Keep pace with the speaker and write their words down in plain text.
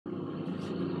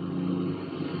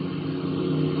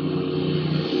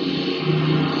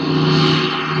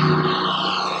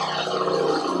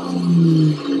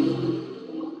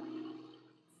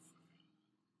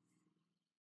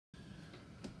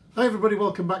everybody,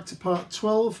 welcome back to part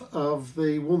 12 of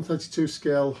the 132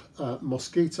 scale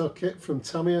Mosquito kit from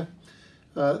Tamiya.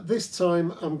 This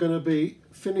time I'm going to be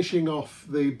finishing off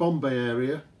the bomb bay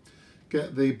area,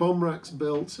 get the bomb racks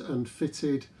built and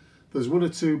fitted. There's one or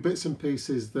two bits and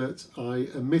pieces that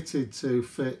I omitted to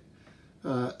fit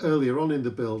earlier on in the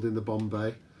build in the bomb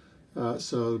bay,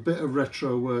 so a bit of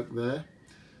retro work there.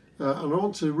 And I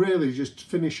want to really just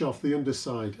finish off the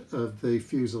underside of the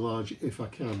fuselage if I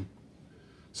can.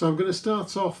 So I'm going to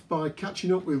start off by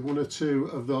catching up with one or two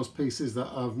of those pieces that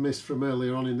I've missed from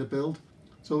earlier on in the build.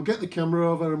 So I'll get the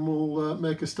camera over and we'll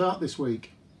make a start this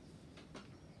week.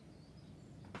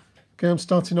 Okay, I'm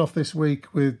starting off this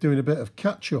week with doing a bit of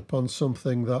catch up on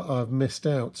something that I've missed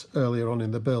out earlier on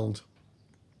in the build.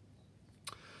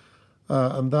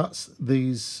 And that's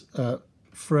these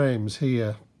frames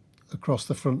here across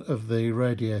the front of the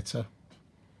radiator.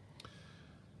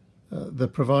 They're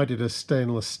provided as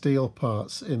stainless steel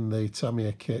parts in the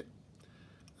Tamiya kit,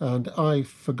 and I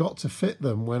forgot to fit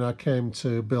them when I came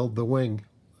to build the wing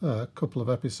a couple of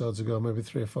episodes ago, maybe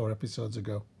 3 or 4 episodes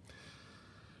ago.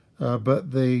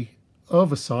 But the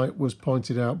oversight was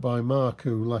pointed out by Mark,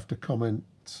 who left a comment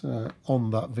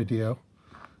on that video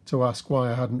to ask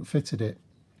why I hadn't fitted it.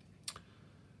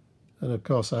 And of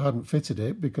course I hadn't fitted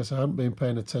it because I hadn't been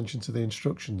paying attention to the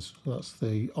instructions. That's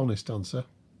the honest answer.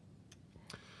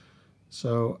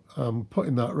 So I'm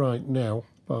putting that right now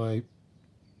by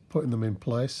putting them in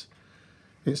place.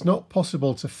 It's not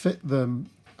possible to fit them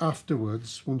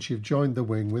afterwards once you've joined the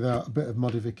wing without a bit of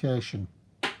modification.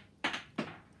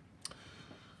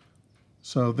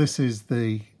 So this is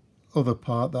the other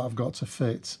part that I've got to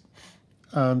fit,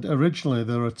 and originally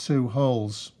there are 2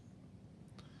 holes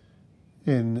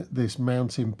in this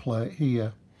mounting plate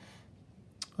here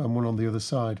and one on the other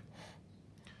side,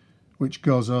 which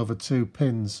goes over 2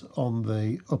 pins on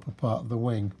the upper part of the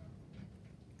wing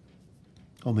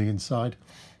on the inside.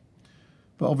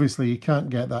 But obviously you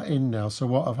can't get that in now, so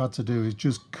what I've had to do is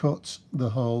just cut the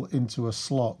hole into a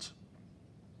slot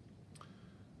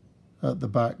at the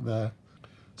back there.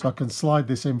 So I can slide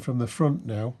this in from the front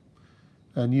now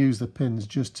and use the pins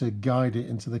just to guide it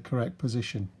into the correct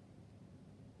position.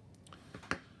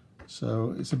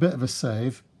 So it's a bit of a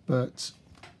save, but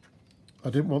I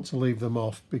didn't want to leave them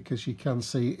off because you can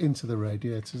see into the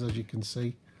radiators, as you can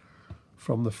see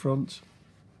from the front.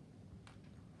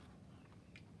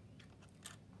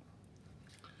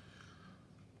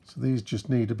 So these just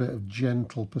need a bit of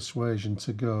gentle persuasion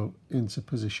to go into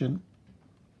position.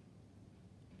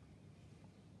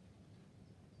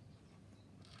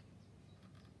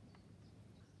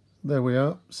 There we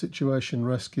are, situation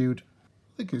rescued.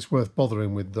 I think it's worth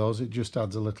bothering with those. It just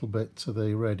adds a little bit to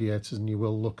the radiators and you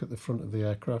will look at the front of the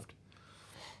aircraft.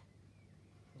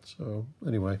 So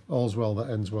anyway, all's well that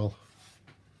ends well.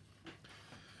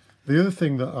 The other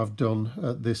thing that I've done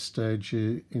at this stage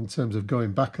in terms of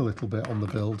going back a little bit on the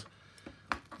build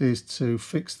is to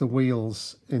fix the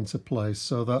wheels into place.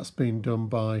 So that's been done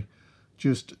by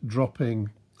just dropping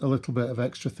a little bit of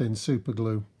extra thin super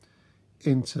glue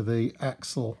into the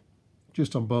axle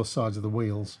just on both sides of the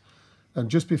wheels. And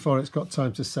just before it's got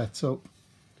time to set up,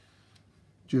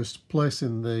 just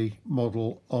placing the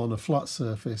model on a flat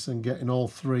surface and getting all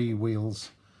 3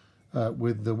 wheels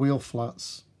with the wheel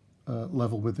flats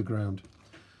level with the ground.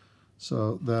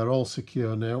 So they're all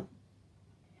secure now.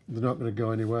 They're not going to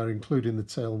go anywhere, including the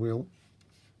tail wheel.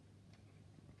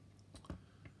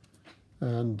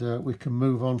 And we can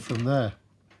move on from there.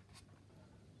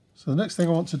 So the next thing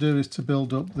I want to do is to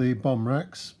build up the bomb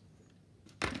racks.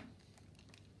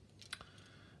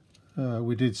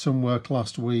 We did some work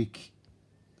last week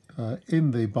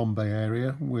in the bomb bay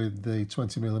area with the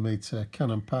 20mm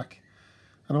cannon pack,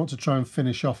 and I want to try and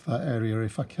finish off that area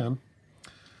if I can.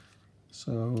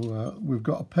 So we've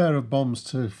got a pair of bombs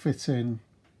to fit in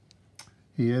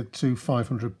here, 2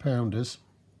 500-pounders,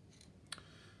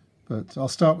 but I'll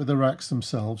start with the racks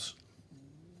themselves.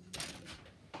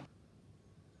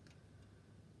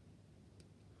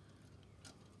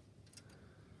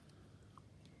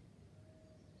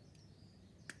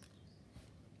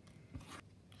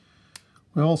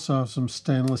 We also have some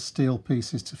stainless steel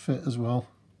pieces to fit as well.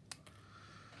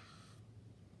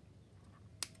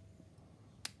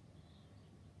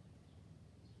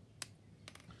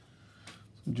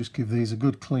 So just give these a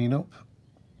good clean up.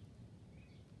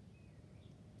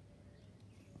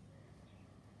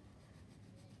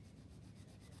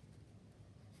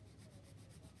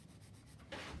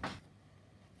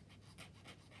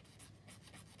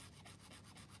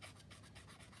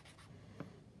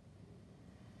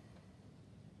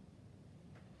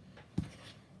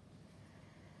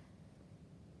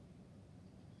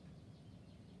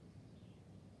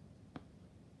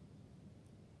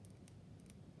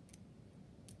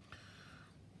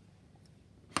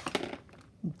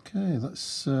 Okay,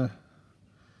 let's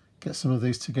get some of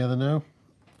these together now.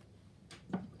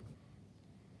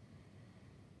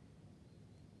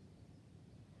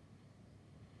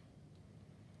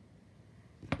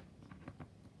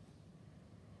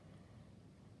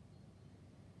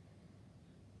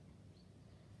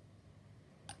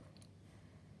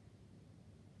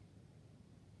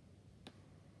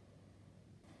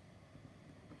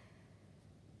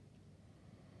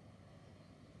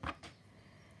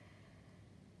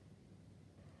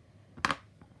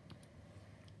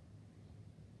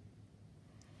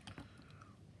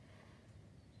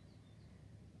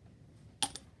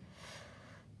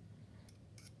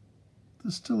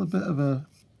 There's still a bit of a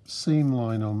seam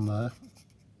line on there,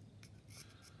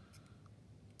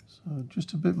 so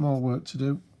just a bit more work to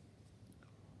do.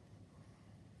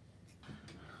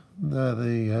 There are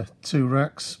the two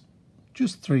racks,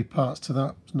 just 3 parts to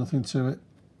that, there's nothing to it.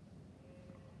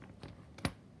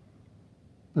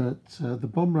 But the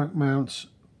bomb rack mount,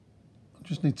 I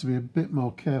just need to be a bit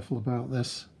more careful about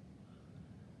this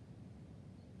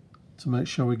to make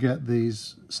sure we get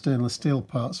these stainless steel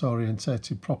parts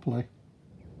orientated properly.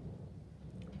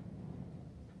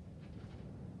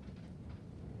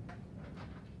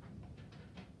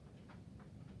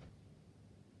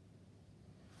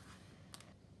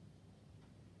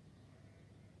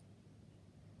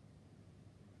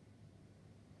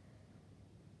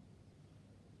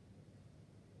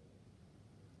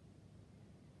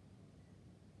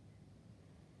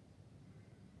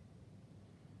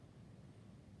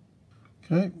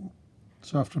 Okay,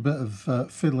 so after a bit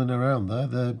of fiddling around there,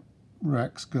 the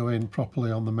racks go in properly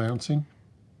on the mounting.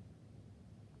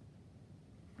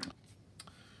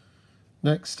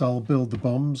 Next I'll build the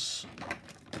bombs.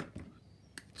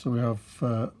 So we have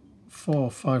 4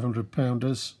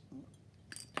 500-pounders,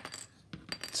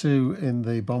 2 in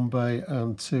the bomb bay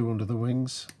and 2 under the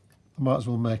wings. I might as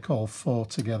well make all 4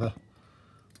 together.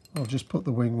 I'll just put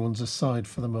the wing ones aside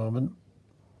for the moment.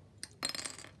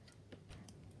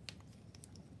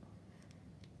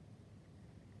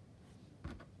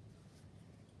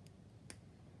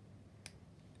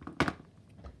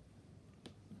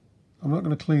 I'm not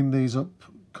going to clean these up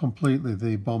completely,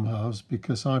 the bomb halves,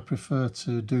 because I prefer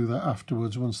to do that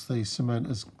afterwards once the cement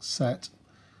is set.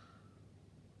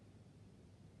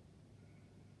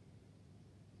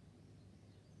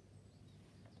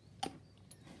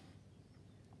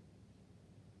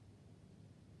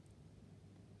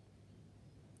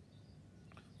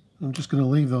 I'm just going to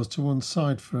leave those to one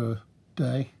side for a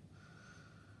day,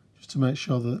 just to make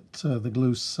sure that the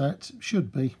glue's set.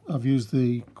 Should be. I've used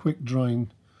the quick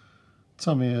drying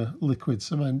Tamiya liquid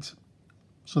cement,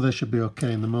 so they should be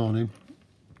okay in the morning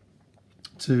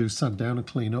to sand down and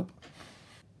clean up.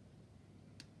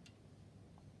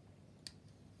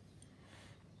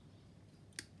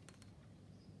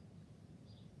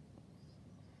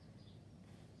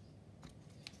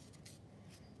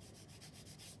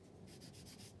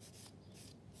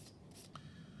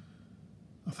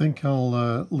 I think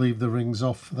I'll leave the rings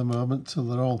off for the moment till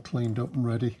they're all cleaned up and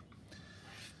ready.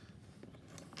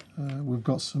 We've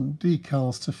got some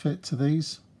decals to fit to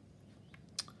these,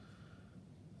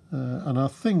 and I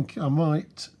think I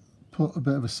might put a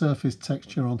bit of a surface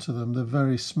texture onto them. They're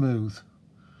very smooth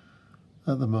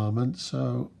at the moment,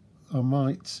 so I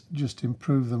might just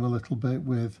improve them a little bit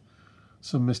with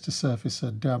some Mr.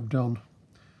 Surfacer dabbed on,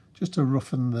 just to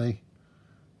roughen the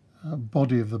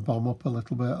body of the bomb up a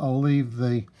little bit. I'll leave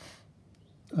the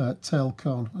tail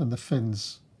cone and the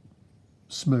fins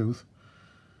smooth,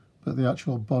 but the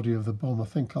actual body of the bomb, I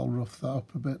think I'll rough that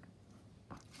up a bit.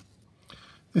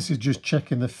 This is just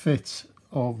checking the fit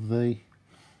of the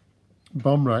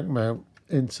bomb rack mount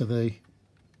into the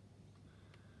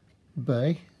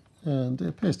bay, and it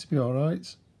appears to be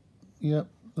alright. Yep,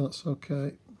 that's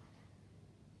okay.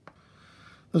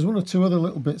 There's 1 or 2 other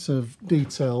little bits of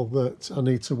detail that I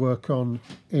need to work on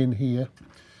in here.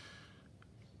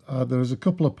 There's a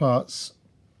couple of parts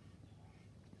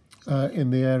in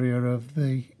the area of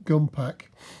the gun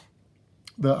pack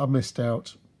that I missed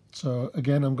out, so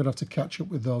again I'm going to have to catch up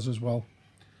with those as well.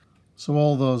 So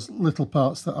all those little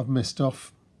parts that I've missed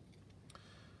off,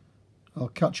 I'll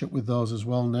catch up with those as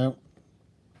well now,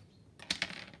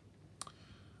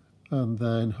 and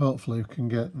then hopefully we can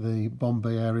get the bomb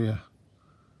bay area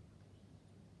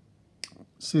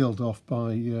sealed off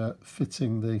by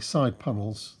fitting the side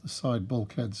panels, the side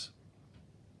bulkheads.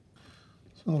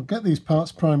 So I'll get these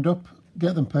parts primed up,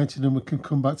 get them painted, and we can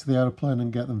come back to the aeroplane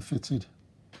and get them fitted.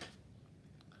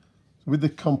 With the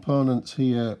components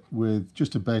here, with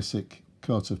just a basic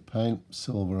coat of paint,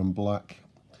 silver and black,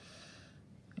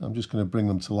 I'm just going to bring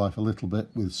them to life a little bit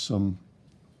with some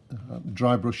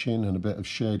dry brushing and a bit of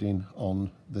shading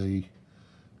on the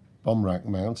bomb rack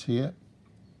mount here.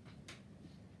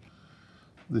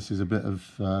 This is a bit of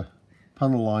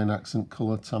panel line accent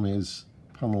colour, Tamiya's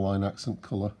panel line accent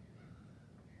colour.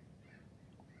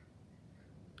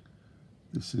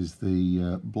 This is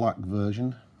the black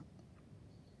version.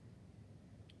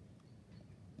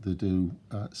 They do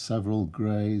several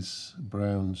greys,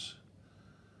 browns,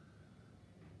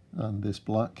 and this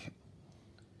black.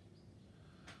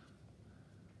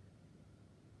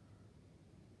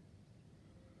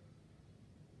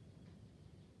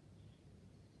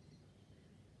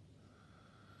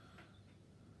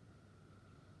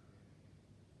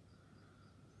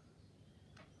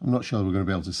 I'm not sure we're going to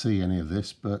be able to see any of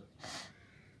this, but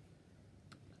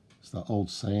it's that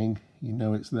old saying, you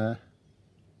know it's there.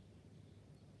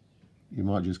 You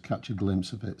might just catch a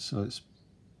glimpse of it, so it's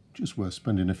just worth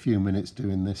spending a few minutes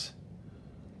doing this.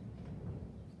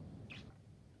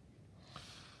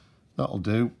 That'll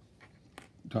do.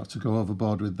 Don't have to go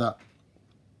overboard with that.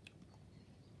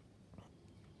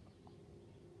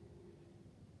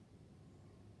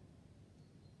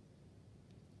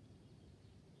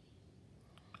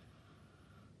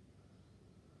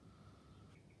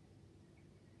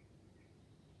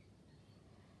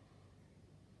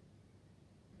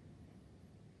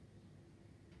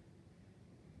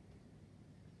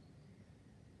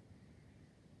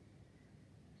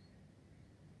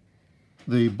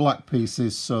 The black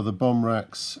pieces, so the bomb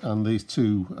racks and these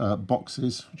two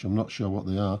boxes, which I'm not sure what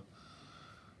they are,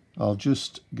 I'll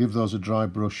just give those a dry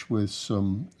brush with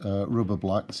some rubber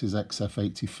black. This is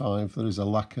XF85. There is a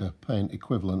lacquer paint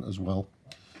equivalent as well.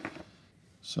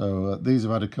 So these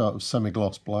have had a coat of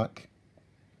semi-gloss black,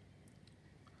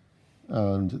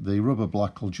 and the rubber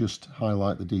black will just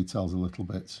highlight the details a little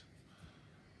bit.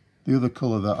 The other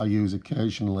colour that I use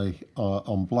occasionally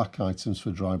on black items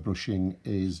for dry brushing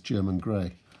is German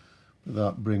grey.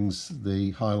 That brings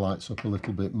the highlights up a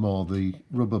little bit more. The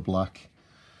rubber black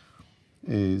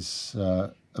is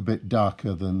a bit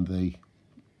darker than the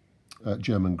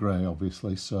German grey,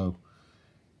 obviously, so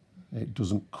it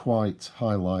doesn't quite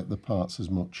highlight the parts as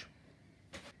much.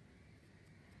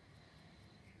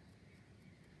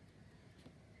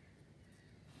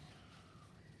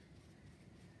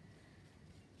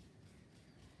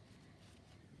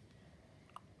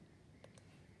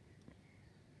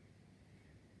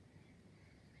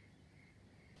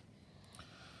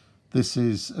 This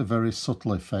is a very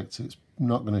subtle effect. It's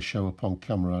not going to show up on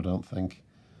camera, I don't think.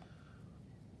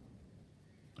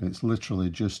 It's literally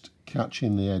just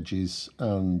catching the edges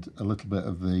and a little bit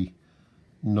of the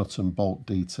nut and bolt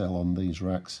detail on these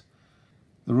racks.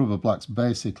 The rubber black's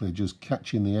basically just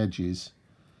catching the edges,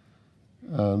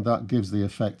 and that gives the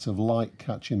effect of light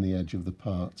catching the edge of the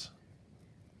part.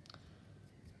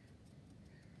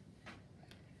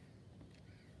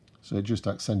 So it just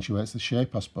accentuates the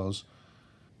shape, I suppose.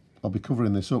 I'll be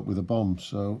covering this up with a bomb,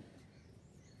 so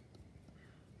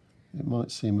it might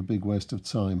seem a big waste of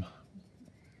time.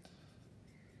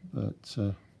 But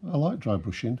I like dry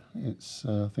brushing. It's,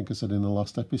 I think I said in the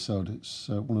last episode, it's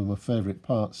one of my favourite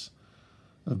parts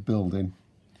of building.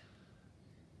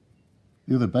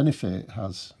 The other benefit it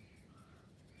has,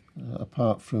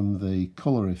 apart from the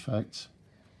colour effect,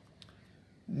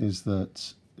 is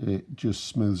that it just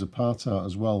smooths a part out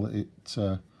as well. It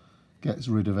gets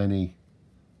rid of any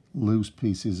loose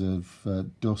pieces of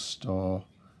dust or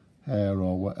hair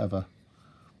or whatever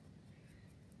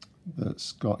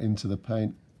that's got into the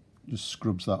paint. Just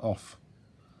scrubs that off.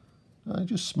 It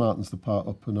just smartens the part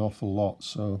up an awful lot,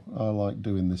 so I like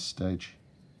doing this stage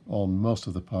on most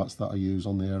of the parts that I use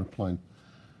on the aeroplane.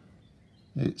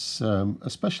 It's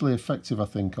especially effective, I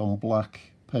think, on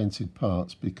black painted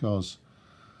parts because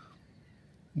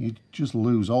you just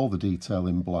lose all the detail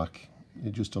in black.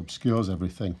 It just obscures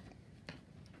everything.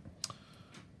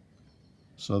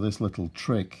 So this little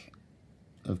trick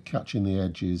of catching the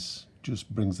edges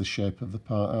just brings the shape of the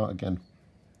part out again.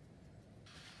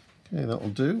 Okay, that'll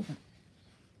do.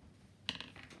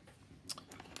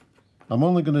 I'm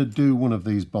only going to do one of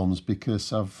these bombs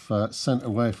because I've sent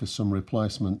away for some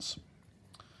replacements.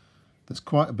 There's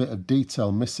quite a bit of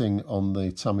detail missing on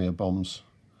the Tamiya bombs.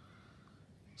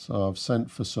 So I've sent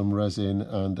for some resin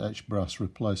and etched brass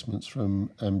replacements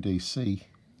from MDC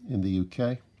in the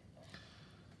UK.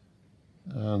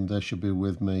 And they should be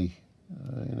with me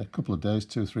in a couple of days,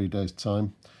 2 or 3 days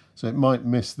time. So it might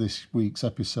miss this week's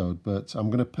episode, but I'm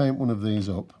going to paint one of these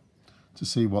up to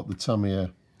see what the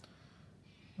Tamiya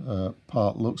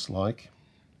part looks like.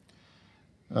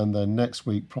 And then next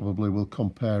week probably we'll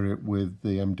compare it with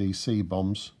the MDC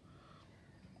bombs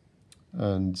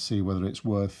and see whether it's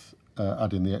worth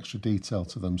adding the extra detail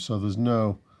to them. So there's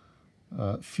no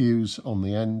fuse on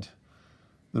the end.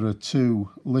 There are two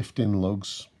lift-in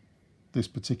lugs. This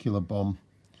particular bomb,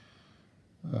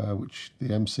 which the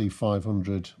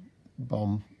MC500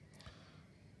 bomb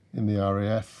in the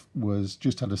RAF was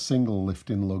just had a single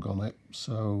lift-in lug on it,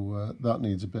 so that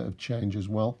needs a bit of change as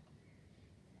well.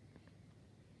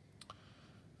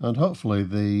 And hopefully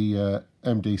the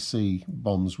MDC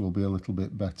bombs will be a little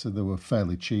bit better. They were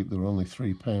fairly cheap, they were only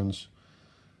 £3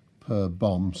 per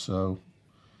bomb, so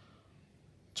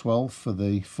 12 for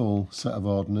the full set of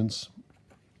ordnance,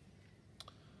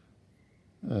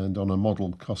 and on a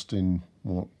model costing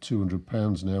what,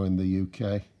 £200 now in the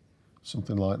UK,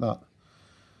 something like that.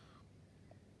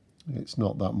 It's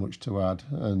not that much to add,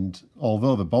 and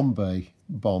although the Bombay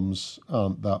bombs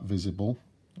aren't that visible,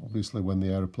 obviously when the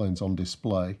aeroplane's on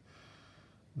display,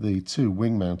 the two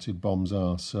wing-mounted bombs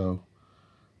are, so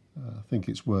I think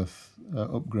it's worth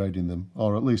upgrading them,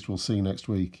 or at least we'll see next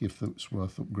week if it's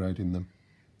worth upgrading them.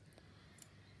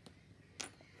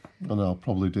 And I'll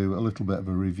probably do a little bit of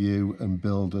a review and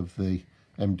build of the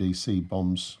MDC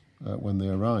bombs when they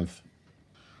arrive.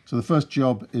 So the first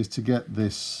job is to get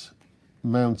this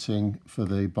mounting for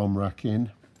the bomb rack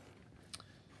in.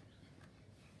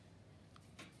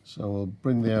 So we'll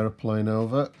bring the aeroplane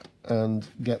over and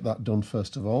get that done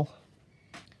first of all.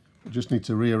 We just need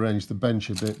to rearrange the bench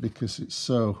a bit because it's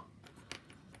so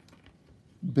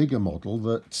big a model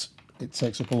that it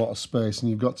takes up a lot of space, and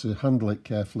you've got to handle it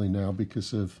carefully now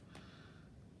because of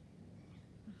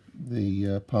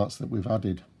the parts that we've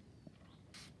added.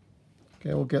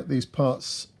 Okay, we'll get these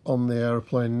parts on the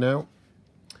aeroplane now.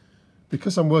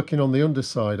 Because I'm working on the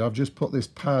underside, I've just put this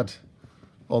pad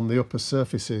on the upper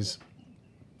surfaces,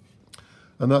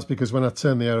 and that's because when I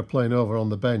turn the aeroplane over on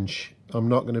the bench, I'm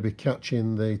not going to be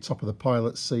catching the top of the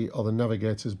pilot's seat or the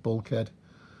navigator's bulkhead,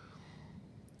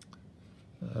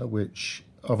 which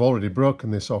I've already broken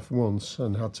this off once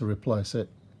and had to replace it.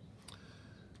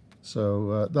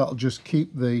 So that'll just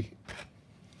keep the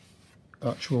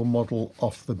actual model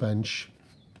off the bench.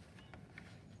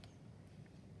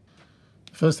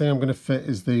 First thing I'm going to fit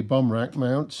is the bomb rack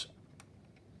mount.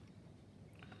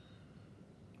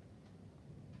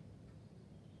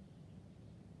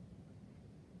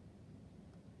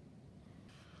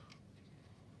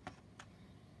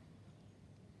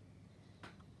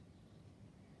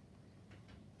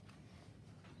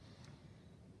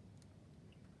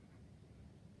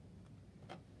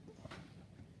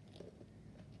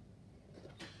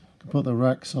 Put the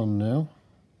racks on now.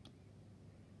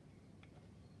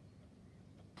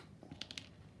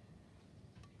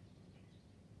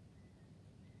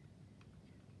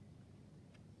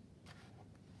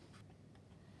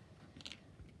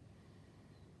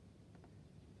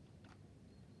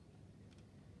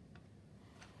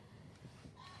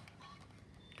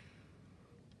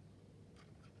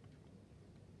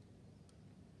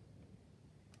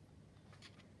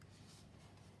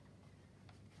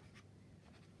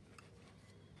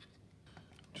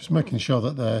 Just making sure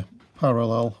that they're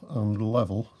parallel and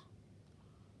level.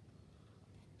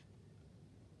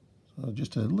 So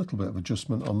just a little bit of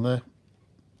adjustment on there.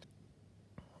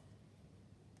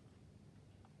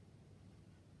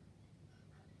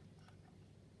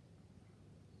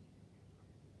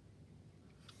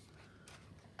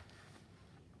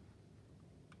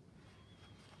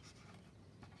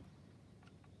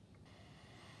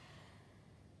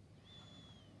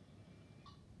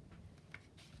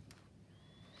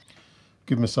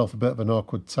 Give myself a bit of an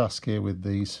awkward task here with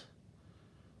these.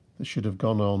 They should have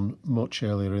gone on much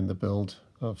earlier in the build.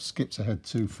 I've skipped ahead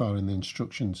too far in the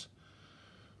instructions.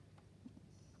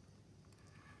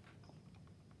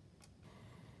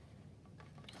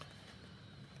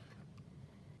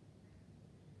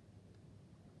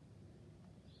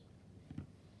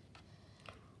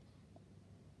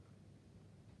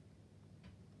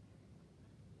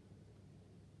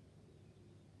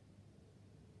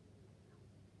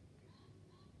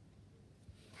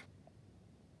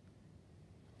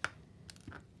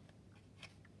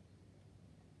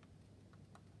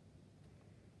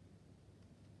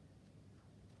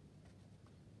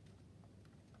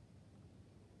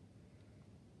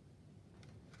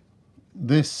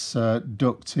 This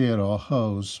duct here, or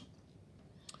hose,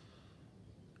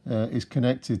 is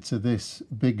connected to this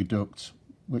big duct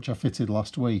which I fitted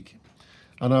last week,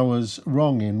 and I was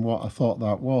wrong in what I thought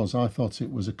that was. I thought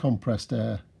it was a compressed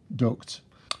air duct,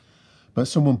 but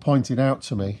someone pointed out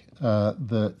to me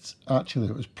that actually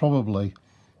it was probably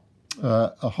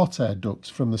a hot air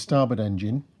duct from the starboard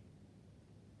engine,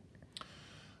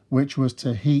 which was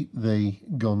to heat the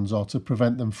guns or to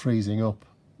prevent them freezing up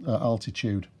at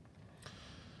altitude.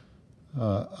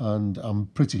 and I'm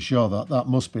pretty sure that that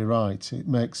must be right. It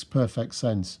makes perfect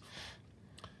sense.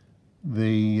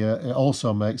 It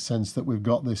also makes sense that we've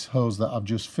got this hose that I've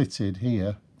just fitted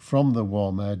here from the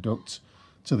warm air duct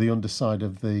to the underside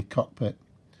of the cockpit.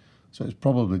 So it's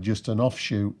probably just an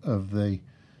offshoot of the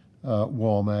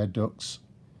warm air ducts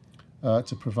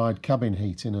to provide cabin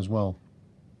heating as well.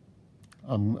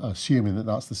 I'm assuming that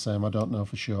that's the same, I don't know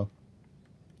for sure.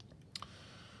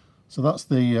 So that's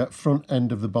the front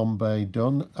end of the bomb bay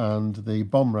done and the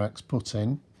bomb racks put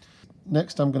in.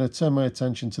 Next I'm going to turn my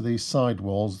attention to these side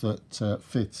walls that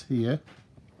fit here.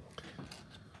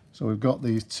 So we've got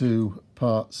these two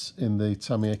parts in the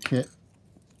Tamiya kit,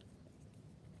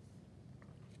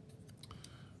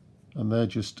 and they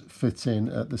just fit in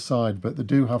at the side, but they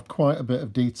do have quite a bit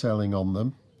of detailing on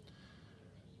them,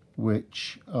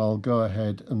 which I'll go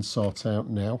ahead and sort out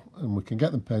now, and we can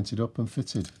get them painted up and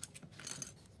fitted.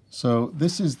 So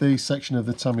this is the section of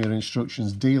the Tamiya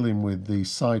instructions dealing with the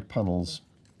side panels,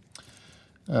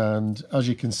 and as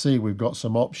you can see we've got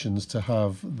some options to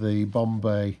have the bomb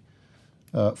bay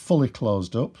fully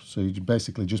closed up, so you're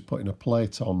basically just putting a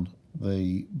plate on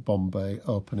the bomb bay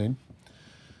opening.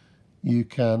 You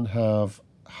can have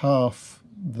half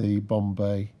the bomb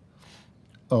bay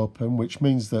open, which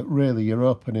means that really you're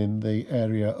opening the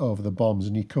area over the bombs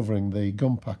and you're covering the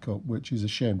gun pack up, which is a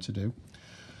shame to do.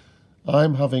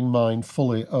 I'm having mine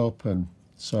fully open,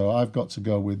 so I've got to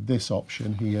go with this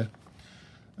option here,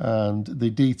 and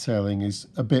the detailing is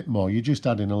a bit more. You're just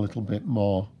adding a little bit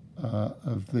more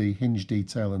of the hinge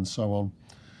detail and so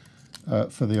on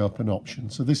for the open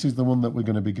option. So this is the one that we're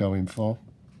going to be going for.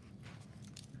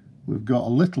 We've got a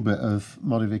little bit of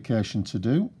modification to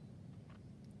do,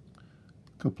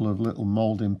 a couple of little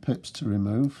moulding pips to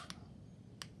remove.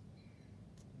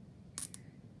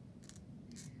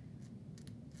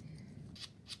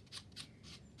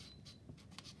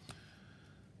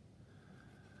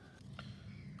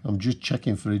 I'm just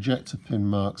checking for ejector pin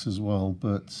marks as well,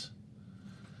 but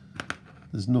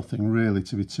there's nothing really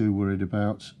to be too worried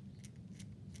about.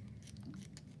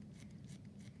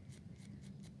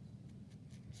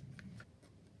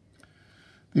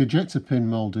 The ejector pin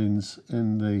mouldings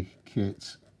in the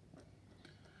kit,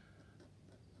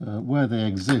 where they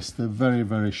exist, they're very,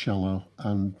 very shallow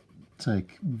and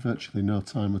take virtually no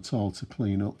time at all to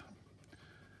clean up.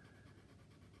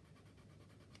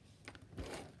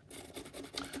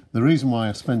 The reason why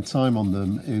I spend time on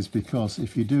them is because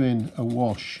if you're doing a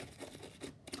wash,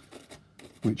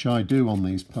 which I do on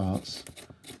these parts,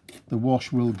 the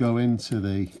wash will go into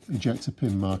the ejector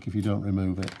pin mark if you don't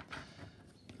remove it,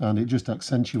 and it just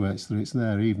accentuates that it's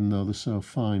there even though they're so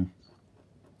fine.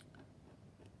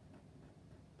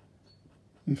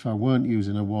 If I weren't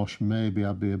using a wash, maybe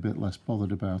I'd be a bit less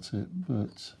bothered about it,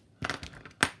 but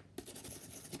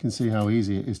you can see how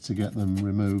easy it is to get them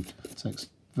removed. It takes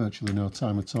virtually no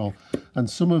time at all. And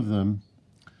some of them,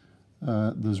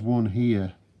 there's one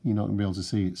here, you're not going to be able to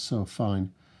see, it's so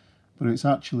fine, but it's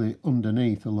actually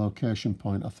underneath a location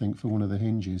point, I think, for one of the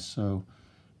hinges. So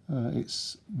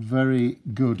it's very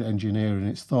good engineering,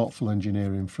 it's thoughtful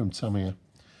engineering from Tamiya.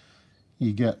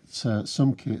 You get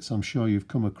some kits, I'm sure you've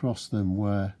come across them,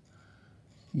 where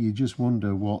you just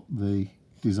wonder what the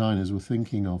designers were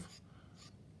thinking of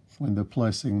when they're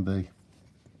placing the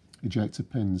ejector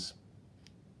pins.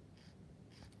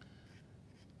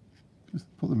 Just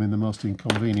put them in the most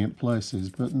inconvenient places,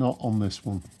 but not on this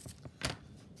one.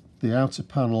 The outer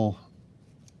panel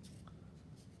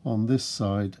on this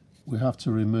side, we have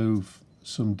to remove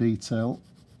some detail.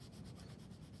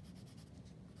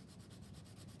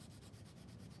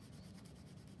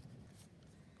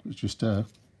 It's just an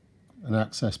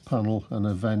access panel and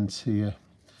a vent here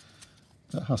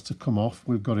that has to come off.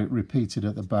 We've got it repeated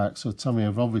at the back, so Tamiya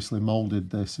have obviously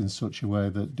moulded this in such a way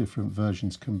that different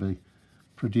versions can be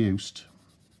produced.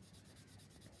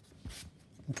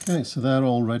 Okay, so they're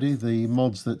all ready. The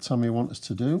mods that Tamiya want us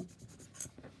to do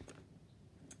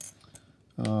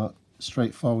are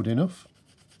straightforward enough.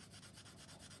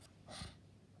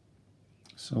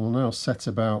 So we'll now set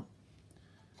about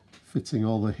fitting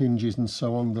all the hinges and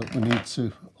so on that we need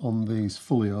to on these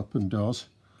fully open doors.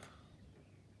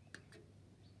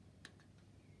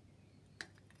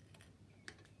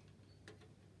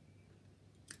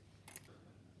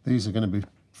 These are going to be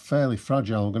fairly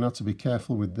fragile. We're going to have to be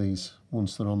careful with these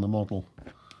once they're on the model.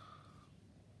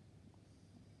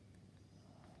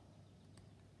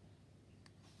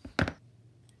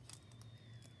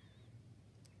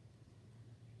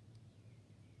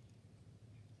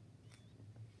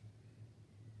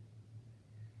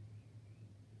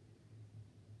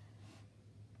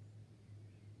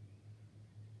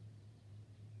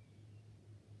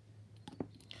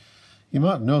 You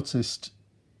might have noticed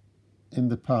in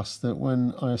the past that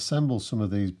when I assemble some of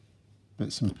these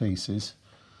bits and pieces,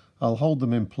 I'll hold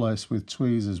them in place with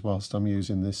tweezers whilst I'm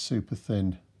using this super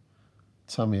thin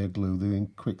Tamiya glue, the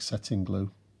quick setting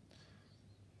glue.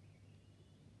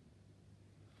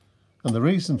 And the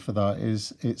reason for that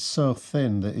is it's so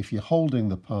thin that if you're holding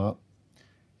the part,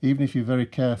 even if you're very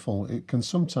careful, it can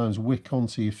sometimes wick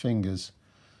onto your fingers,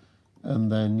 and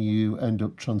then you end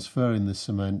up transferring the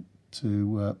cement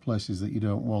to places that you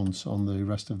don't want on the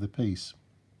rest of the piece.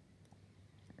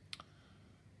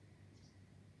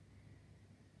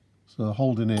 So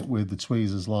holding it with the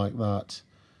tweezers like that,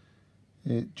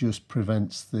 it just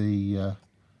prevents the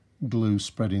glue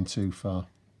spreading too far.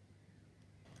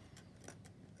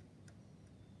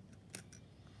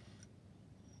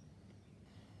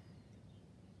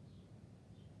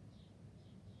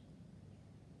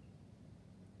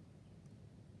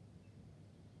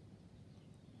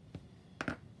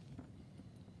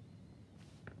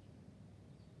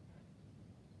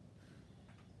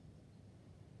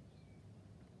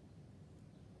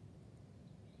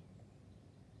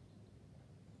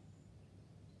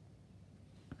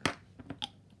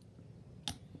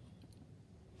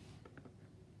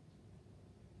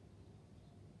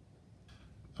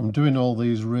 I'm doing all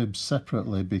these ribs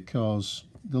separately because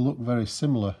they look very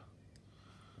similar,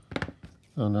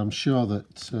 and I'm sure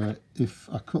that if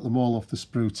I cut them all off the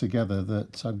sprue together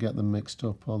that I'd get them mixed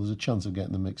up, or there's a chance of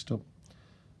getting them mixed up.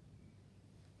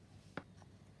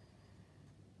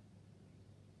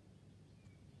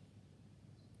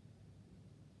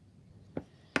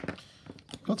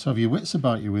 Got to have your wits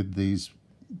about you with these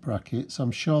brackets.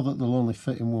 I'm sure that they'll only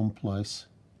fit in one place.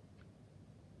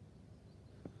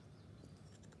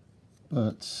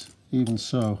 But even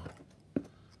so,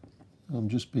 I'm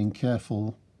just being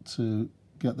careful to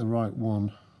get the right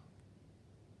one.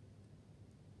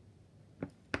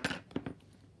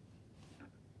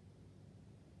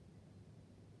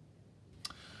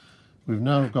 We've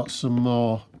now got some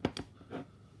more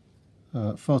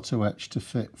photo etch to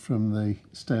fit from the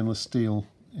stainless steel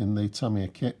in the Tamiya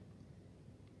kit.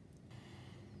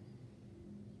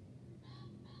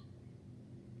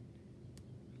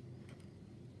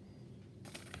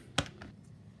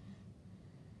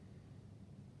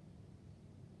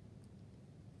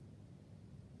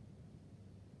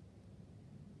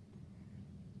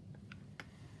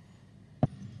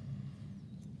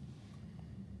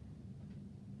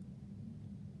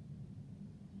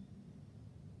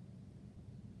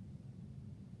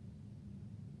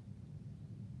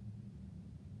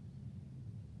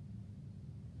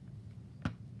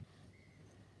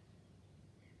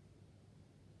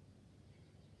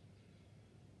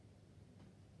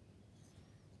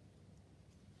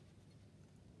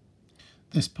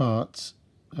 This part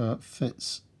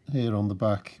fits here on the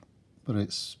back, but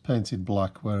it's painted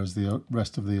black, whereas the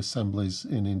rest of the assembly's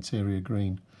in interior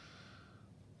green.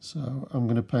 So I'm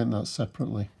going to paint that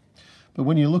separately. But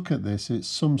when you look at this, it's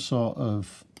some sort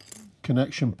of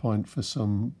connection point for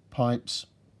some pipes,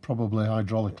 probably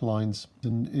hydraulic lines,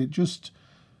 and it just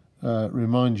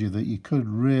reminds you that you could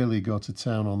really go to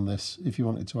town on this if you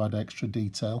wanted to add extra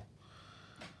detail.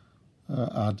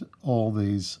 Add all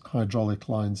these hydraulic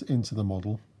lines into the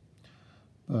model,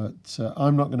 but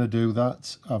I'm not going to do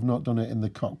that. I've not done it in the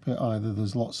cockpit either.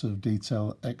 There's lots of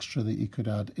detail extra that you could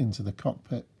add into the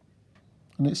cockpit,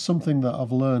 and it's something that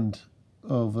I've learned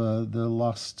over the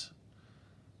last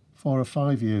 4 or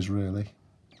 5 years really.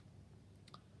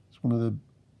 It's one of the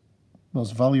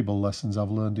most valuable lessons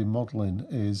I've learned in modelling,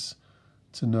 is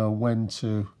to know when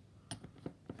to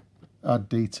add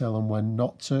detail and when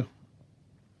not to.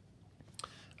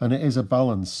 And it is a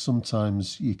balance.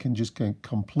 Sometimes you can just get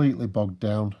completely bogged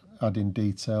down adding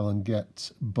detail and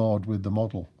get bored with the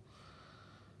model.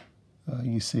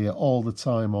 You see it all the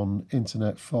time on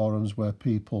internet forums where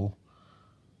people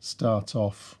start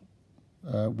off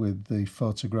with the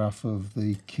photograph of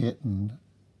the kit and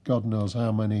God knows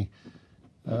how many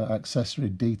accessory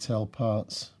detail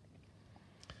parts.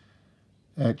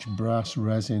 Etch, brass,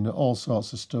 resin, all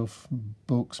sorts of stuff,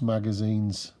 books,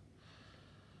 magazines,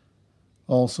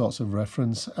 all sorts of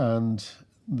reference, and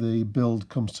the build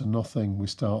comes to nothing. We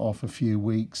start off a few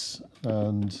weeks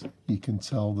and you can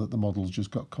tell that the model's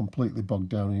just got completely bogged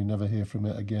down and you never hear from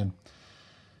it again.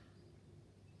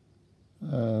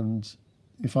 And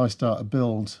if I start a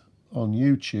build on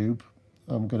YouTube,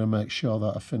 I'm going to make sure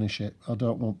that I finish it. I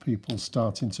don't want people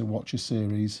starting to watch a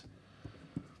series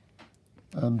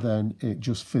and then it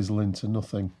just fizzle into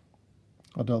nothing.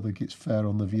 I don't think it's fair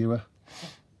on the viewer.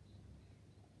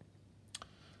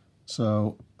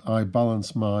 So I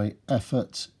balance my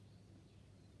effort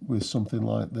with something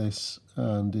like this,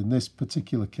 and in this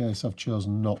particular case I've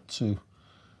chosen not to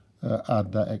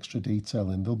add that extra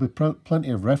detail in. There'll be plenty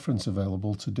of reference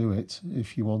available to do it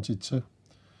if you wanted to,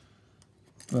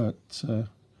 but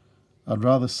I'd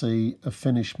rather see a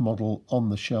finished model on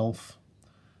the shelf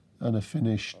and a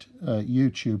finished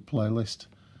YouTube playlist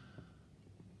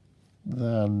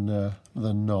than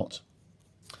not.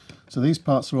 So these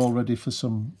parts are all ready for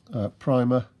some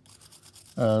primer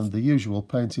and the usual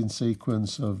painting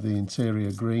sequence of the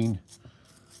interior green,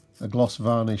 a gloss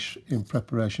varnish in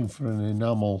preparation for an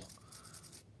enamel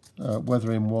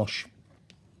weathering wash,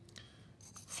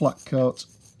 flat coat,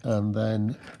 and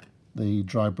then the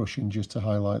dry brushing just to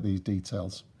highlight these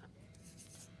details.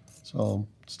 So I'll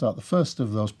start the first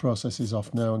of those processes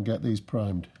off now and get these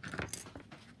primed.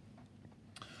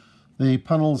 The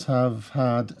panels have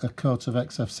had a coat of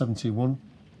XF71,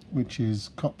 which is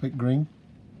cockpit green,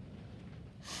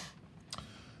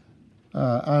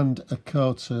 and a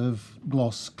coat of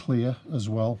gloss clear as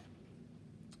well.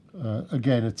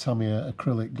 Again, a Tamiya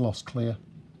acrylic gloss clear.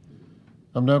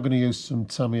 I'm now going to use some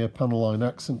Tamiya panel line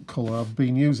accent colour. I've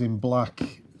been using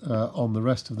black on the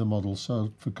rest of the model,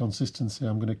 so for consistency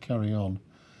I'm going to carry on.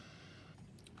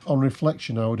 On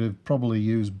reflection, I would have probably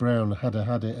used brown had I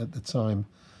had it at the time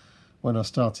when I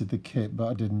started the kit, but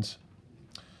I didn't.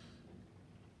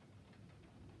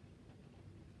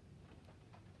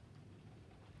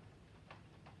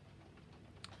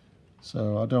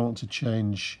 So I don't want to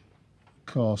change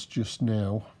course just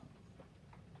now.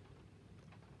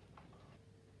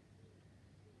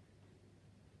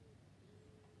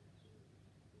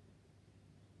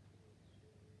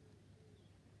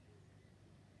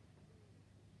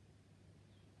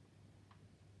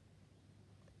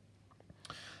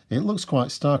 It looks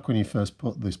quite stark when you first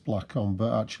put this black on,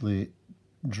 but actually it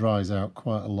dries out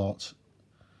quite a lot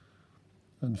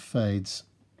and fades,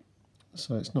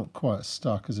 so it's not quite as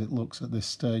stark as it looks at this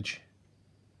stage.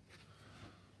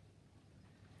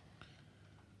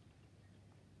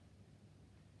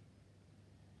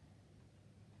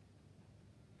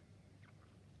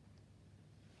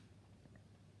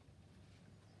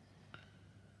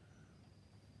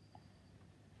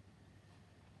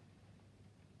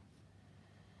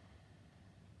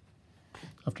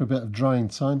 After a bit of drying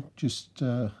time, just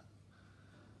a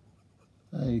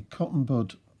cotton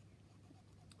bud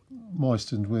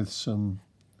moistened with some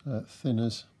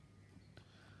thinners.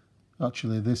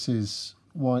 Actually, this is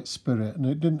white spirit, and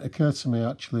it didn't occur to me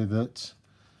actually that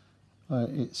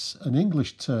it's an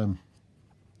English term,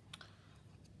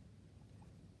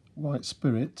 white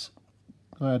spirit.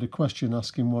 I had a question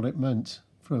asking what it meant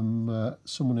from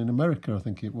someone in America, I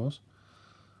think it was.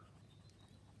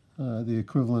 The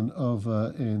equivalent of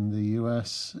in the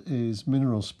US is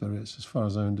mineral spirits, as far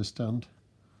as I understand.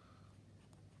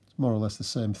 It's more or less the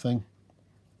same thing.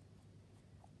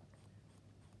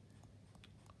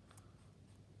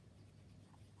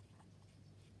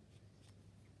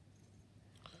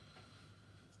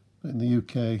 But in the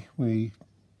UK, we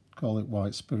call it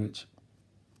white spirit.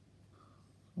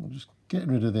 I'm just getting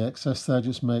rid of the excess there,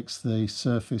 just makes the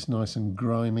surface nice and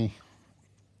grimy.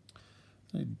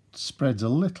 It spreads a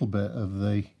little bit of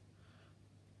the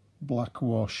black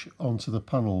wash onto the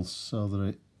panels so that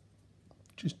it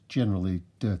just generally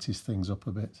dirties things up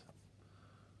a bit.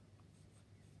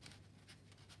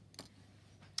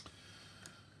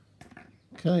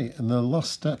 Okay, and the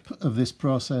last step of this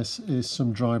process is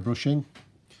some dry brushing.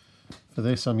 For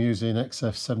this I'm using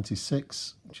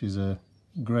XF76, which is a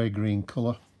grey-green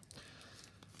colour.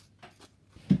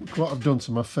 What I've done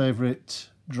to my favourite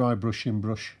dry brushing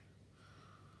brush,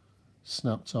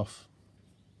 snapped off.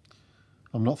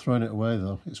 I'm not throwing it away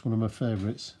though, it's one of my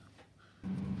favourites.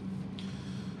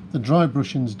 The dry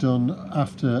brushing's done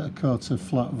after a coat of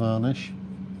flat varnish.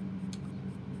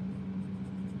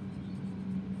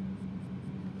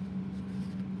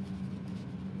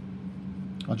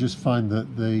 I just find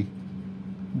that the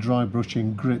dry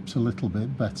brushing grips a little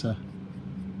bit better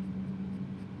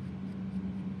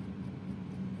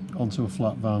onto a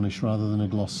flat varnish rather than a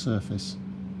gloss surface.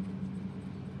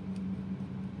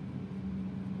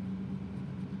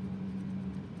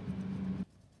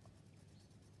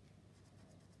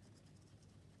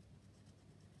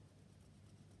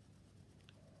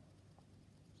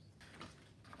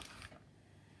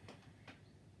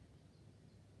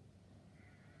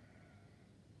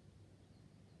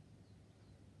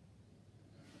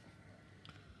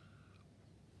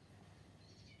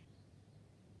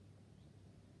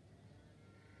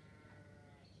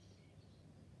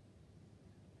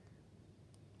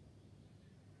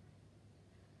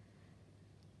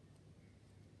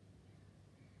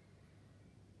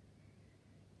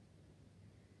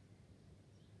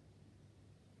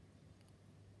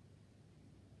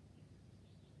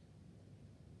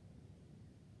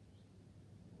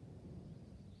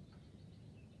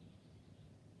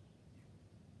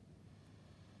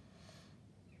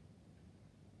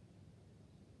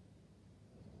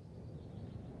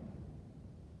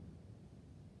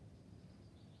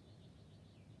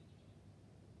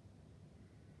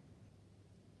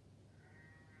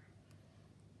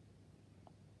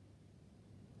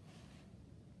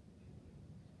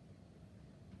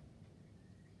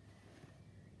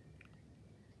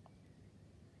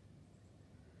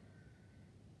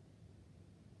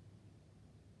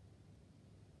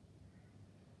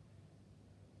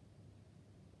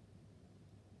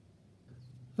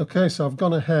 Okay, so I've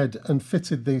gone ahead and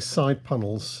fitted these side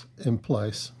panels in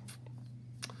place.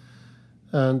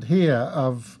 And here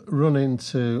I've run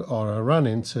into, or I ran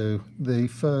into, the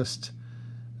first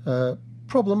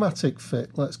problematic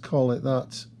fit, let's call it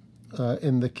that,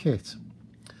 in the kit.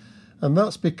 And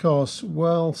that's because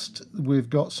whilst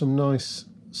we've got some nice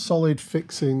solid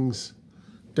fixings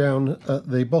down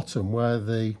at the bottom where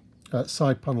the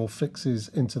side panel fixes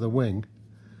into the wing,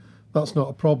 that's not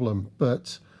a problem,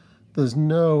 but there's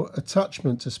no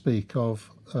attachment to speak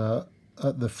of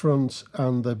at the front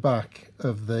and the back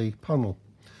of the panel.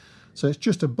 So it's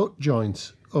just a butt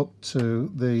joint up to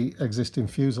the existing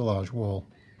fuselage wall.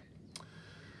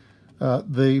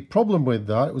 The problem with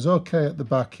that, it was okay at the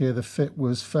back here, the fit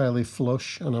was fairly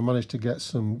flush and I managed to get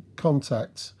some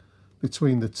contact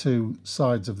between the two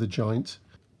sides of the joint.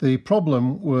 The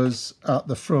problem was at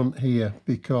the front here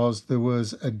because there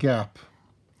was a gap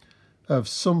of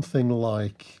something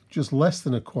like just less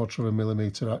than 1/4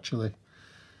 millimetre actually.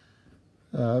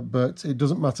 But it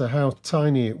doesn't matter how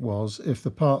tiny it was, if the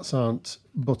parts aren't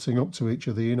butting up to each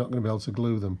other, you're not going to be able to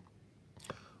glue them,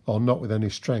 or not with any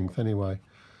strength anyway.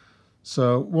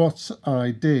 So what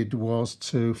I did was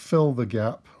to fill the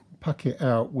gap, pack it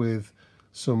out with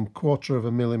some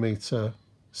 1/4 millimetre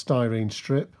styrene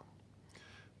strip.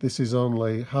 This is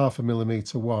only 1/2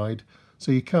 millimetre wide,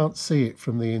 so you can't see it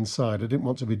from the inside. I didn't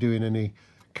want to be doing any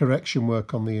correction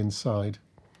work on the inside.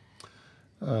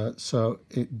 So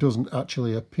it doesn't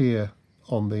actually appear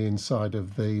on the inside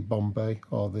of the bomb bay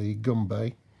or the gun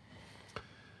bay.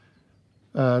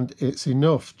 And it's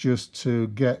enough just to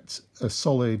get a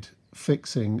solid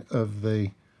fixing of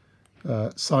the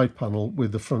side panel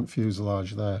with the front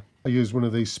fuselage there. I used one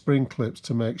of these spring clips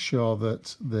to make sure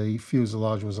that the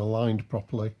fuselage was aligned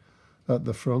properly at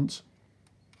the front.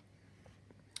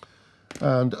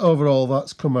 And overall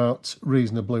that's come out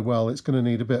reasonably well. It's going to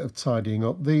need a bit of tidying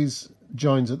up. These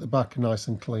joins at the back are nice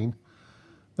and clean.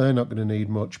 They're not going to need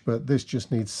much, but this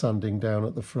just needs sanding down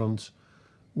at the front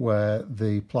where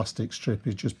the plastic strip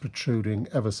is just protruding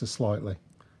ever so slightly.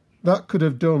 That could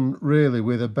have done really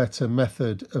with a better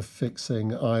method of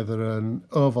fixing, either an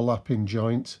overlapping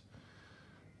joint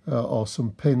or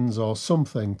some pins or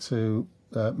something to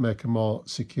make a more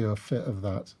secure fit of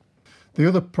that. The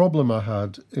other problem I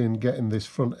had in getting this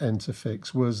front end to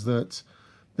fix was that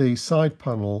the side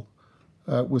panel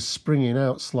was springing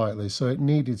out slightly, so it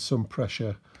needed some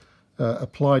pressure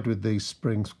applied with these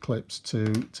spring clips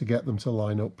to get them to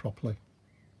line up properly.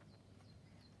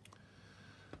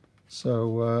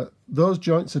 So those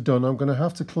joints are done. I'm going to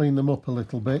have to clean them up a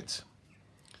little bit.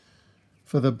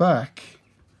 For the back,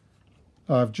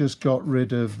 I've just got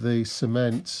rid of the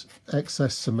cement,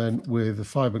 excess cement, with a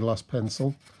fiberglass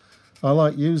pencil. I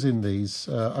like using these.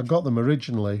 I got them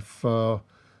originally for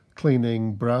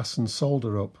cleaning brass and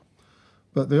solder up,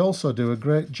 but they also do a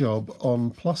great job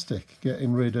on plastic,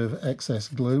 getting rid of excess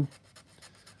glue.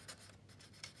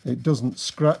 It doesn't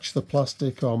scratch the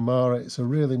plastic or mar it. It's a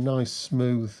really nice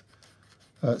smooth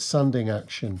sanding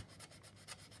action.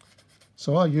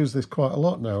 So I use this quite a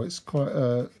lot now. It's quite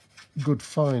a good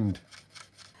find.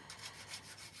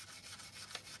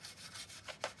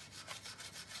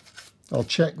 I'll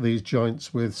check these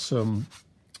joints with some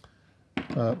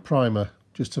primer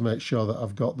just to make sure that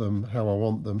I've got them how I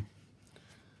want them.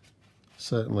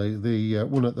 Certainly the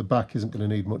one at the back isn't going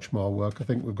to need much more work. I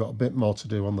think we've got a bit more to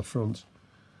do on the front.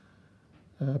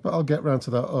 But I'll get round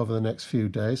to that over the next few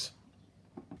days.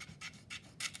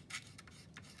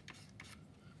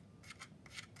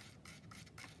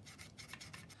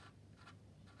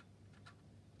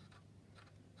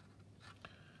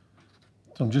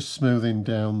 So I'm just smoothing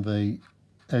down the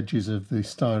edges of the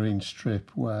styrene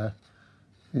strip where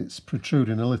it's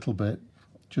protruding a little bit,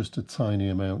 just a tiny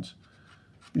amount.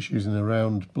 Just using a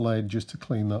round blade just to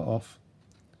clean that off.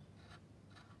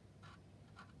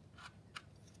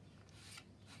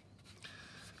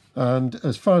 And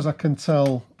as far as I can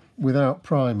tell without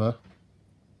primer,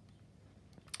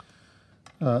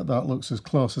 that looks as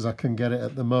close as I can get it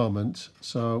at the moment,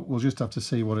 so we'll just have to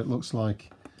see what it looks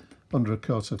like under a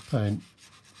coat of paint.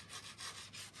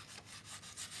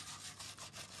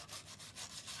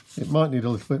 It might need a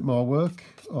little bit more work,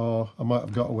 or I might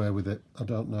have got away with it, I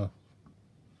don't know.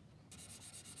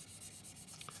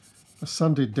 I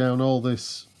sanded down all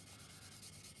this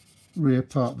rear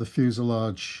part of the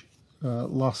fuselage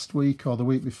last week or the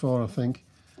week before, I think.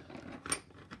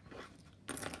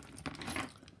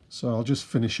 So I'll just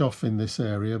finish off in this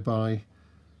area by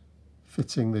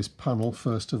fitting this panel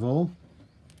first of all.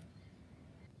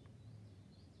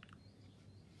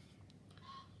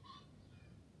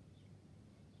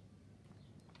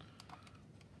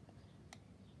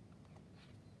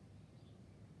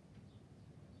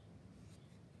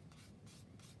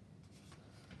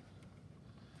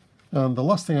 And the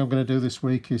last thing I'm going to do this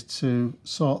week is to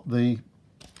sort the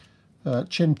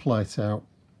chin plate out,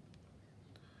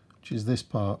 which is this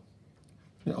part.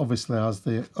 It obviously has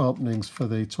the openings for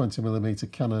the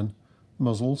 20mm Canon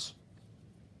muzzles.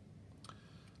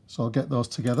 So I'll get those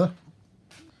together.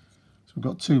 So we've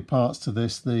got two parts to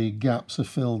this. The gaps are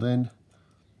filled in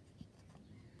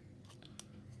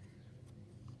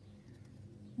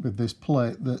with this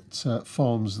plate that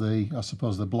forms the, I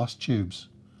suppose, the blast tubes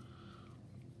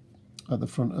at the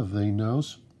front of the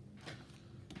nose.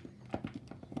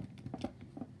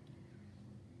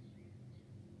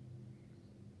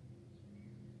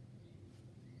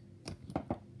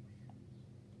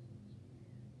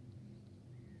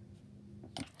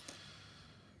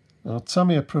 Now,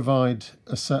 Tamiya provide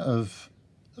a set of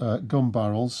gun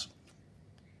barrels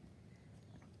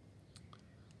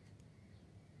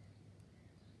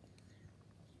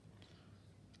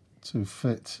to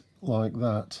fit like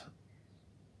that.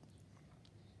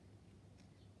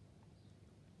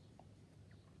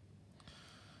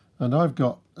 And I've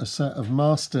got a set of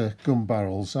master gun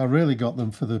barrels. I really got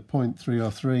them for the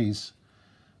 .303s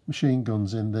machine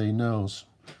guns in the nose,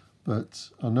 but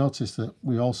I noticed that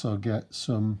we also get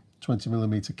some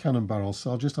 20mm Canon barrels,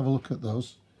 so I'll just have a look at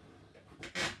those.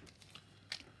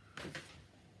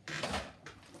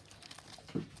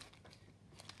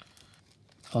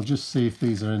 I'll just see if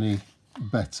these are any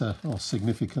better or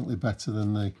significantly better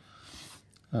than the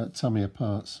Tamiya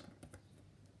parts.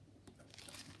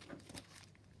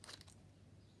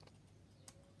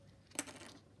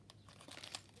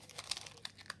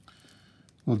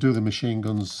 We'll do the machine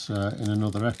guns in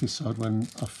another episode when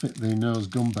I fit the nose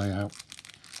gun bay out.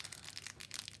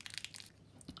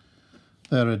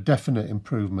 They're a definite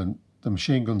improvement. The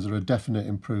machine guns are a definite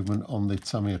improvement on the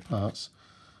Tamiya parts.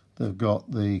 They've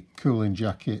got the cooling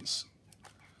jackets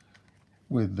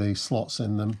with the slots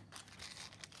in them,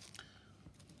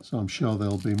 so I'm sure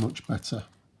they'll be much better.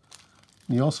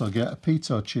 And you also get a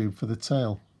pitot tube for the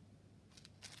tail.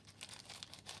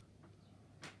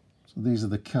 So these are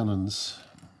the Canons.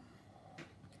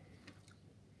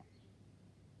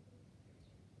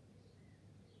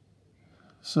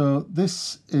 So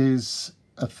this is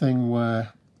a thing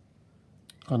where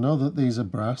I know that these are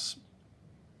brass,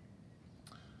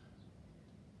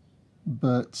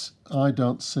 but I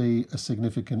don't see a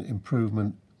significant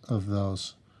improvement of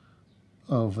those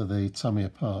over the Tamiya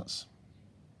parts.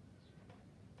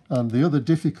 And the other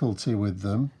difficulty with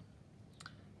them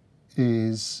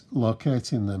is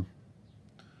locating them,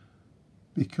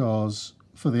 because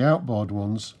for the outboard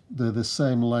ones they're the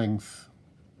same length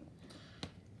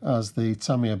as the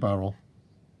Tamiya barrel,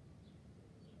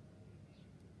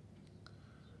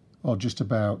 or just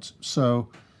about. So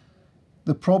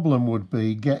the problem would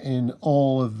be getting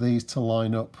all of these to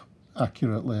line up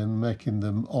accurately and making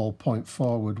them all point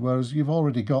forward, whereas you've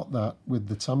already got that with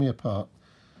the Tamiya part.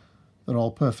 They're all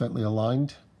perfectly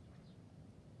aligned.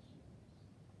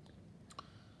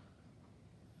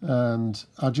 And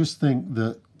I just think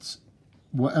that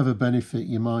whatever benefit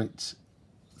you might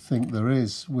think there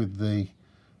is with the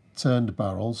turned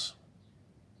barrels,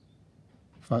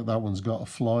 in fact that one's got a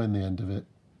flaw in the end of it,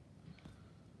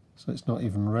 so it's not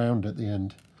even round at the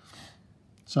end.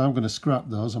 So I'm going to scrap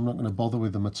those. I'm not going to bother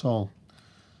with them at all,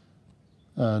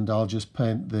 and I'll just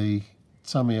paint the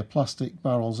Tamiya plastic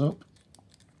barrels up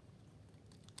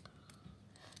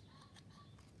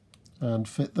and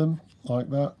fit them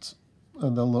like that,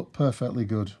 and they'll look perfectly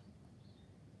good.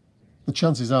 The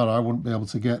chances are I wouldn't be able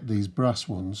to get these brass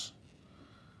ones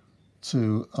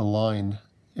to align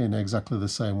in exactly the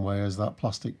same way as that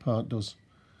plastic part does.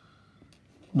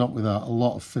 Not without a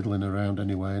lot of fiddling around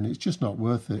anyway, and it's just not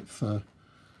worth it for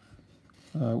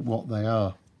what they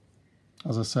are.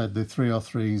 As I said, the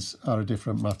 303s are a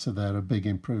different matter. They're a big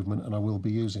improvement, and I will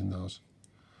be using those.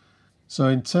 So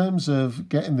in terms of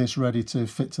getting this ready to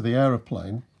fit to the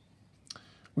aeroplane,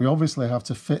 we obviously have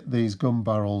to fit these gun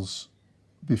barrels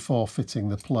before fitting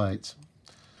the plate.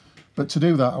 But to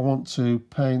do that, I want to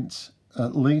paint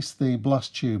at least the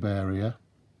blast tube area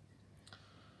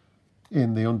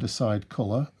in the underside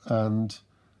colour, and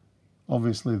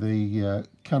obviously the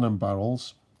cannon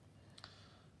barrels,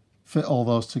 fit all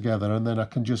those together, and then I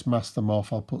can just mask them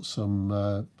off. I'll put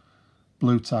some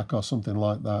blue tack or something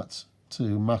like that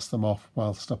to mask them off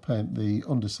whilst I paint the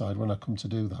underside when I come to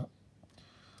do that.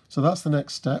 So that's the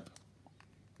next step.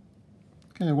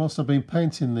 Okay, whilst I've been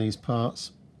painting these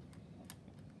parts,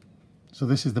 so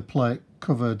this is the plate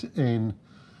covered in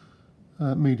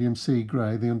medium sea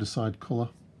grey, the underside colour.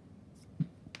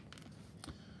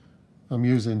 I'm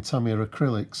using Tamiya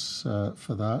acrylics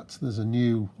for that. There's a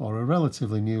new, or a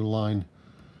relatively new line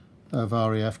of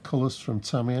REF colours from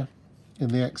Tamiya in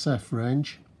the XF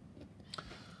range.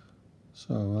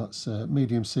 So that's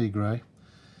medium sea grey.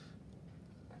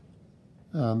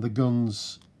 And the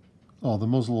guns, or the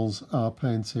muzzles, are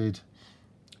painted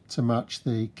to match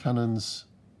the cannons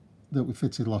that we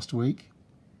fitted last week.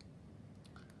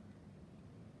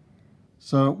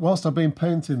 So whilst I've been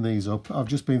painting these up, I've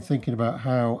just been thinking about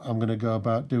how I'm going to go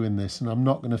about doing this, and I'm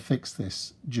not going to fix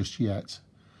this just yet,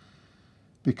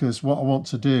 because what I want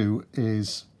to do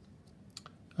is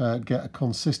get a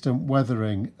consistent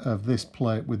weathering of this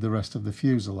plate with the rest of the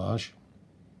fuselage.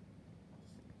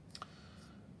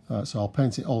 So I'll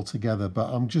paint it all together,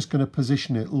 but I'm just going to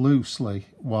position it loosely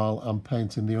while I'm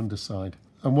painting the underside.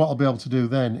 And what I'll be able to do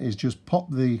then is just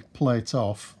pop the plate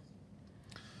off,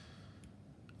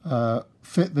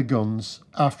 fit the guns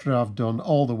after I've done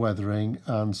all the weathering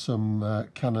and some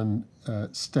cannon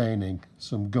staining,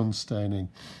 some gun staining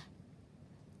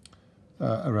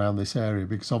around this area,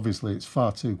 because obviously it's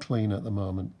far too clean at the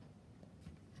moment.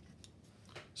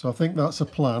 So I think that's a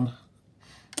plan.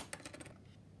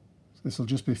 This will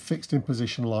just be fixed in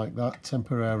position like that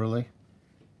temporarily.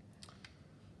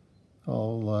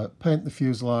 I'll paint the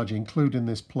fuselage including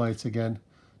this plate again,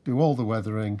 do all the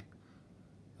weathering,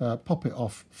 pop it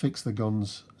off, fix the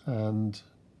guns and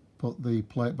put the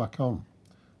plate back on.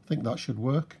 I think that should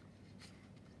work.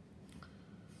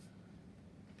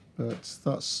 But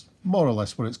that's more or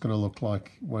less what it's going to look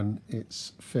like when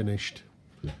it's finished,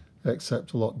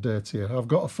 except a lot dirtier. I've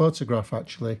got a photograph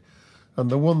actually, and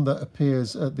the one that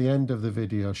appears at the end of the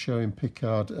video showing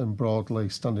Pickard and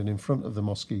Broadley standing in front of the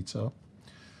Mosquito.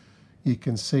 You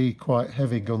can see quite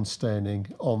heavy gun staining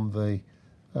on the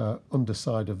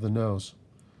underside of the nose.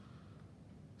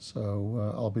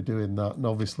 So I'll be doing that, and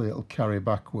obviously it'll carry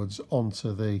backwards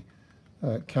onto the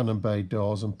cannon bay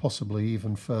doors and possibly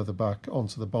even further back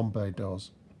onto the bomb bay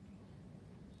doors.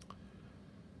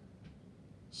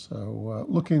 So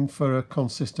looking for a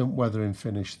consistent weathering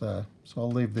finish there, so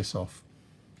I'll leave this off.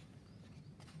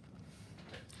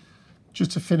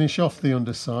 Just to finish off the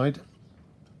underside,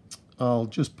 I'll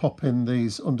just pop in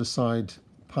these underside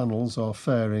panels or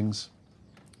fairings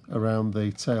around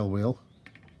the tail wheel.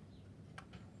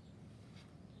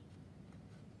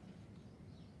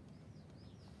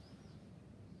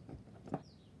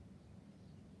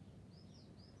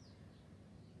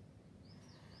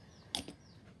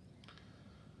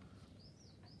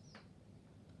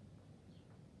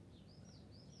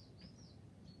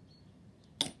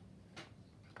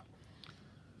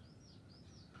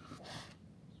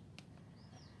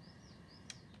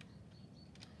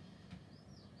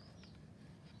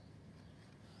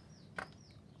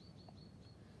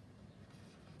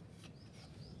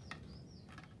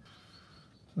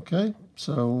 Okay,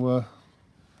 so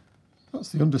that's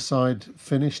the underside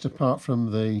finished, apart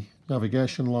from the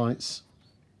navigation lights,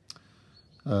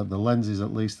 the lenses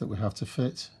at least that we have to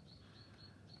fit,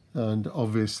 and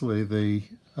obviously the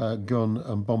gun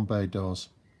and bomb bay doors.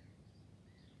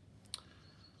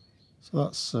 So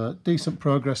that's decent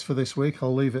progress for this week.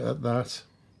 I'll leave it at that.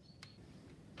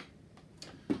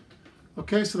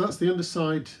 Okay, so that's the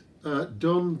underside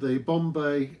done, the bomb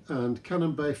bay and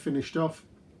cannon bay finished off.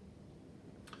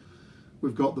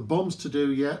 We've got the bombs to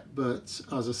do yet, but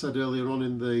as I said earlier on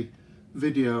in the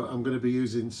video, I'm going to be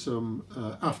using some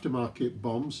aftermarket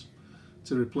bombs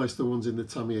to replace the ones in the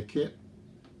Tamiya kit.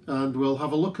 And we'll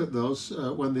have a look at those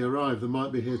when they arrive. They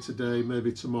might be here today,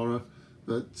 maybe tomorrow,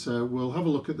 but we'll have a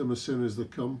look at them as soon as they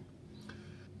come.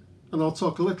 And I'll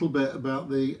talk a little bit about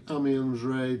the Amiens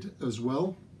raid as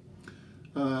well,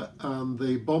 and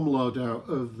the bomb loadout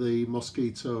of the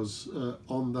Mosquitoes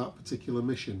on that particular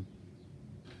mission.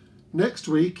 Next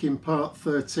week in part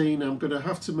 13 I'm going to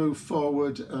have to move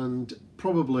forward and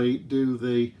probably do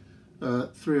the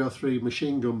 303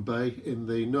 machine gun bay in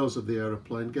the nose of the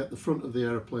aeroplane, get the front of the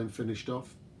aeroplane finished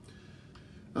off.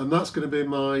 And that's going to be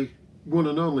my one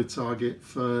and only target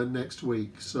for next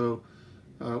week. So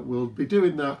we'll be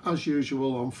doing that as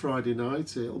usual on Friday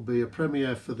night. It'll be a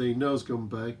premiere for the nose gun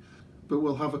bay, but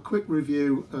we'll have a quick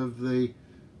review of the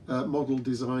model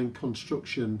design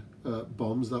construction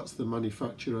bombs. That's the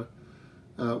manufacturer.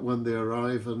 When they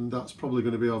arrive, and that's probably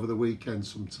going to be over the weekend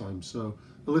sometime, so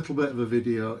a little bit of a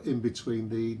video in between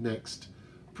the next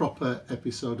proper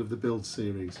episode of the build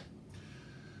series.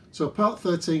 So part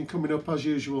 13 coming up as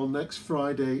usual next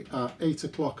Friday at 8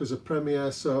 o'clock as a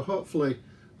premiere, so hopefully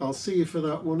I'll see you for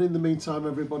that one. In the meantime,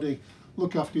 everybody,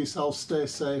 look after yourself, stay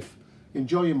safe,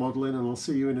 enjoy your modelling, and I'll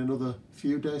see you in another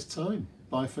few days' time.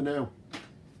 Bye for now.